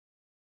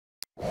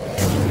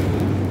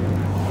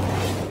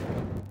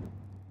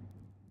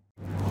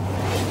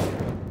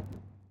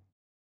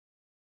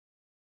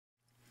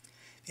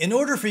In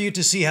order for you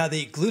to see how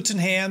the glutes and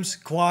hams,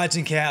 quads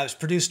and calves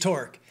produce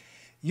torque,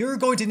 you're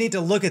going to need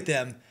to look at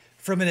them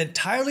from an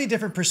entirely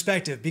different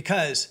perspective,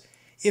 because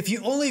if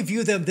you only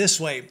view them this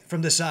way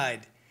from the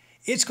side,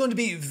 it's going to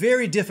be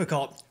very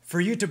difficult for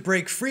you to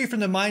break free from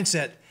the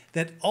mindset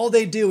that all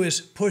they do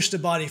is push the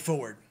body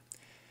forward.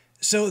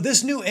 So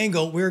this new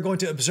angle we're going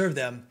to observe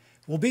them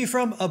will be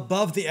from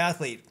above the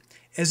athlete,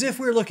 as if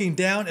we're looking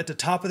down at the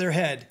top of their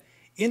head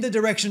in the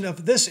direction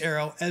of this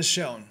arrow as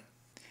shown.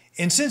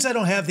 And since I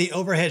don't have the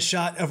overhead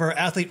shot of our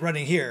athlete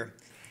running here,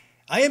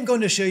 I am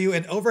going to show you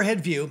an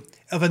overhead view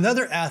of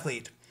another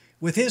athlete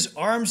with his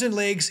arms and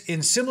legs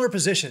in similar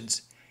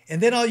positions,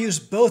 and then I'll use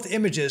both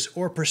images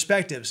or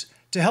perspectives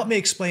to help me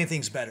explain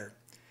things better.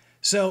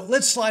 So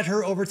let's slide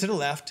her over to the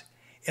left,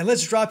 and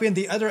let's drop in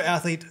the other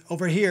athlete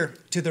over here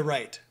to the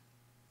right.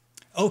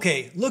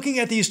 Okay, looking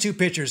at these two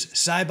pictures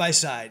side by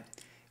side,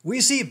 we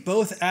see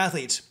both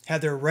athletes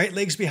have their right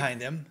legs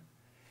behind them,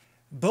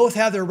 both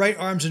have their right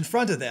arms in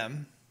front of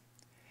them,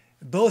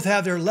 both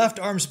have their left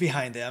arms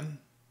behind them,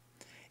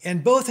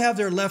 and both have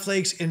their left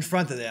legs in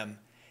front of them,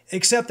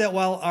 except that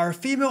while our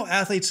female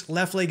athlete's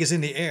left leg is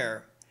in the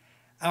air,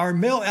 our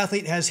male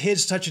athlete has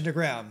his touching the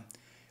ground,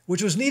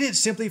 which was needed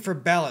simply for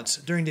balance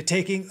during the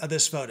taking of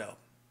this photo.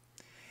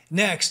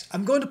 Next,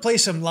 I'm going to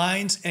place some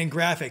lines and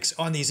graphics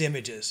on these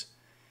images.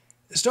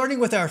 Starting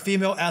with our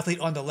female athlete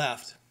on the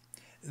left,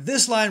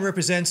 this line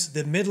represents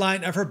the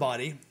midline of her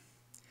body.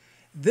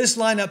 This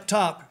line up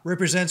top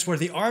represents where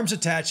the arms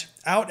attach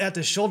out at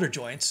the shoulder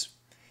joints.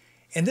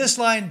 And this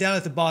line down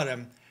at the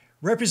bottom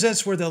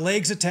represents where the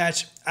legs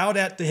attach out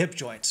at the hip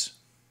joints.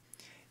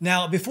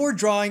 Now, before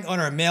drawing on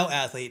our male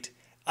athlete,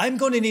 I'm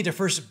going to need to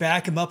first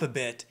back him up a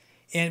bit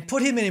and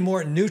put him in a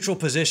more neutral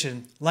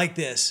position like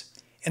this,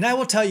 and I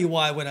will tell you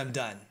why when I'm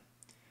done.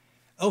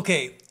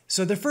 Okay,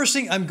 so the first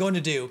thing I'm going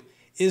to do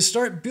is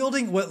start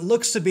building what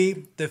looks to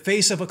be the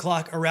face of a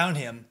clock around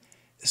him,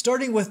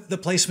 starting with the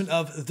placement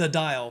of the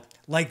dial,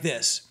 like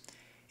this.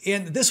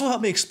 And this will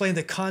help me explain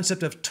the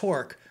concept of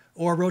torque,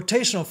 or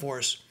rotational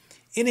force,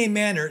 in a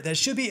manner that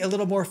should be a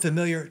little more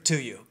familiar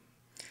to you.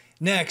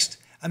 Next,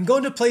 I'm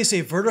going to place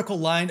a vertical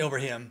line over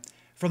him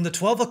from the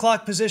 12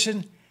 o'clock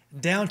position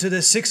down to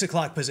the 6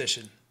 o'clock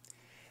position.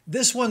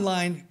 This one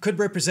line could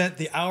represent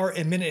the hour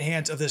and minute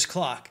hands of this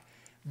clock,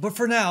 but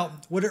for now,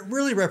 what it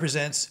really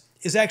represents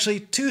is actually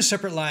two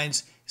separate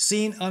lines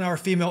seen on our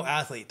female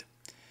athlete,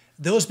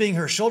 those being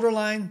her shoulder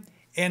line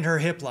and her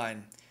hip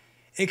line.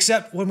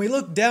 Except when we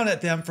look down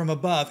at them from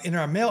above in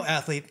our male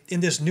athlete in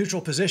this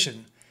neutral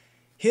position,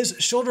 his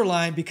shoulder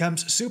line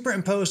becomes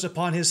superimposed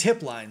upon his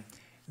hip line.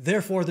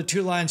 Therefore, the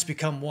two lines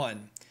become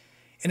one.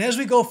 And as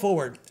we go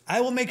forward, I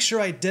will make sure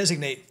I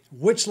designate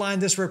which line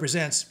this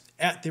represents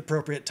at the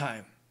appropriate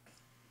time.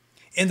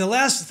 And the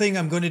last thing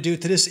I'm going to do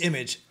to this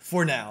image,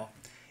 for now,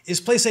 is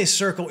place a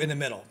circle in the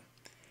middle.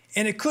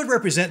 And it could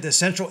represent the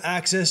central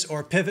axis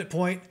or pivot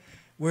point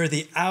where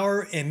the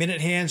hour and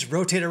minute hands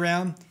rotate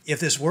around if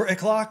this were a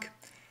clock.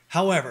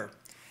 However,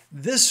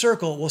 this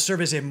circle will serve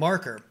as a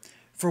marker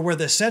for where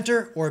the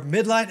center or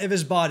midline of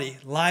his body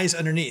lies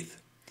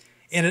underneath.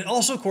 And it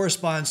also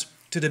corresponds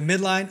to the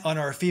midline on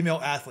our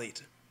female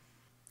athlete.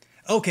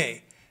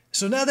 Okay,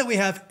 so now that we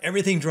have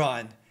everything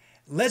drawn,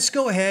 let's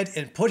go ahead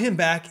and put him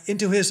back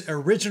into his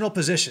original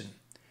position,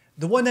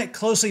 the one that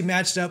closely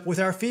matched up with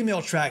our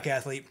female track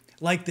athlete,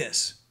 like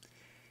this.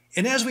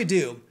 And as we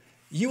do,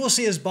 you will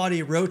see his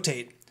body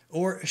rotate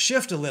or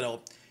shift a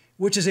little,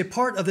 which is a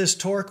part of this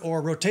torque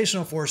or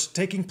rotational force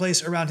taking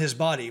place around his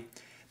body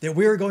that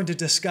we are going to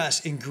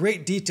discuss in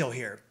great detail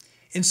here,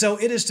 and so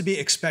it is to be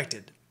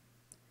expected.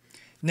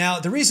 Now,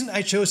 the reason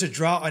I chose to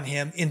draw on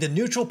him in the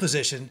neutral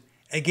position,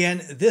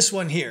 again, this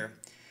one here,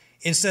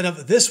 instead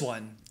of this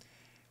one,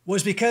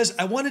 was because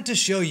I wanted to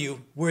show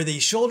you where the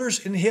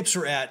shoulders and hips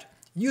were at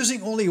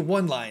using only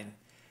one line,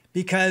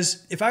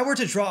 because if I were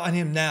to draw on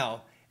him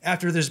now,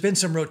 after there's been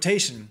some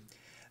rotation,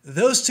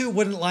 those two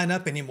wouldn't line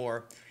up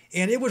anymore,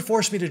 and it would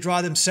force me to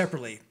draw them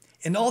separately.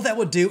 And all that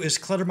would do is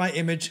clutter my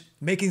image,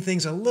 making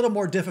things a little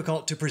more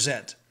difficult to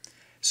present.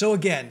 So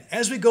again,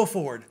 as we go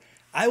forward,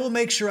 I will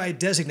make sure I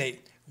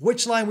designate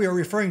which line we are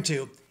referring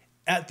to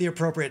at the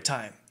appropriate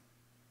time.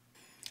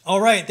 All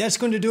right, that's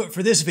going to do it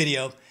for this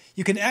video.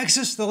 You can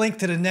access the link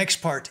to the next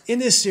part in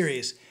this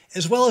series,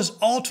 as well as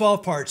all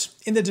 12 parts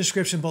in the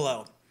description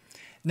below.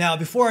 Now,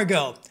 before I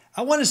go,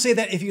 I want to say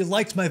that if you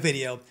liked my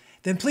video,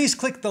 then please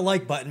click the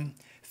like button.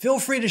 Feel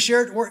free to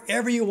share it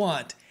wherever you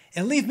want,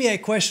 and leave me a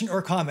question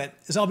or comment,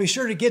 as I'll be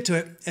sure to get to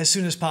it as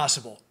soon as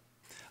possible.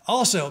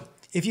 Also,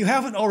 if you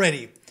haven't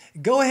already,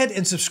 go ahead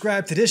and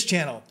subscribe to this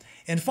channel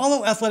and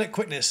follow Athletic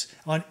Quickness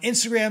on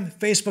Instagram,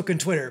 Facebook, and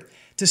Twitter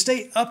to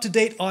stay up to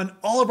date on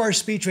all of our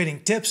speed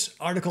training tips,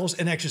 articles,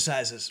 and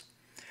exercises.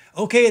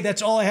 Okay,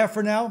 that's all I have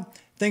for now.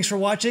 Thanks for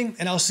watching,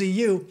 and I'll see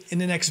you in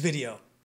the next video.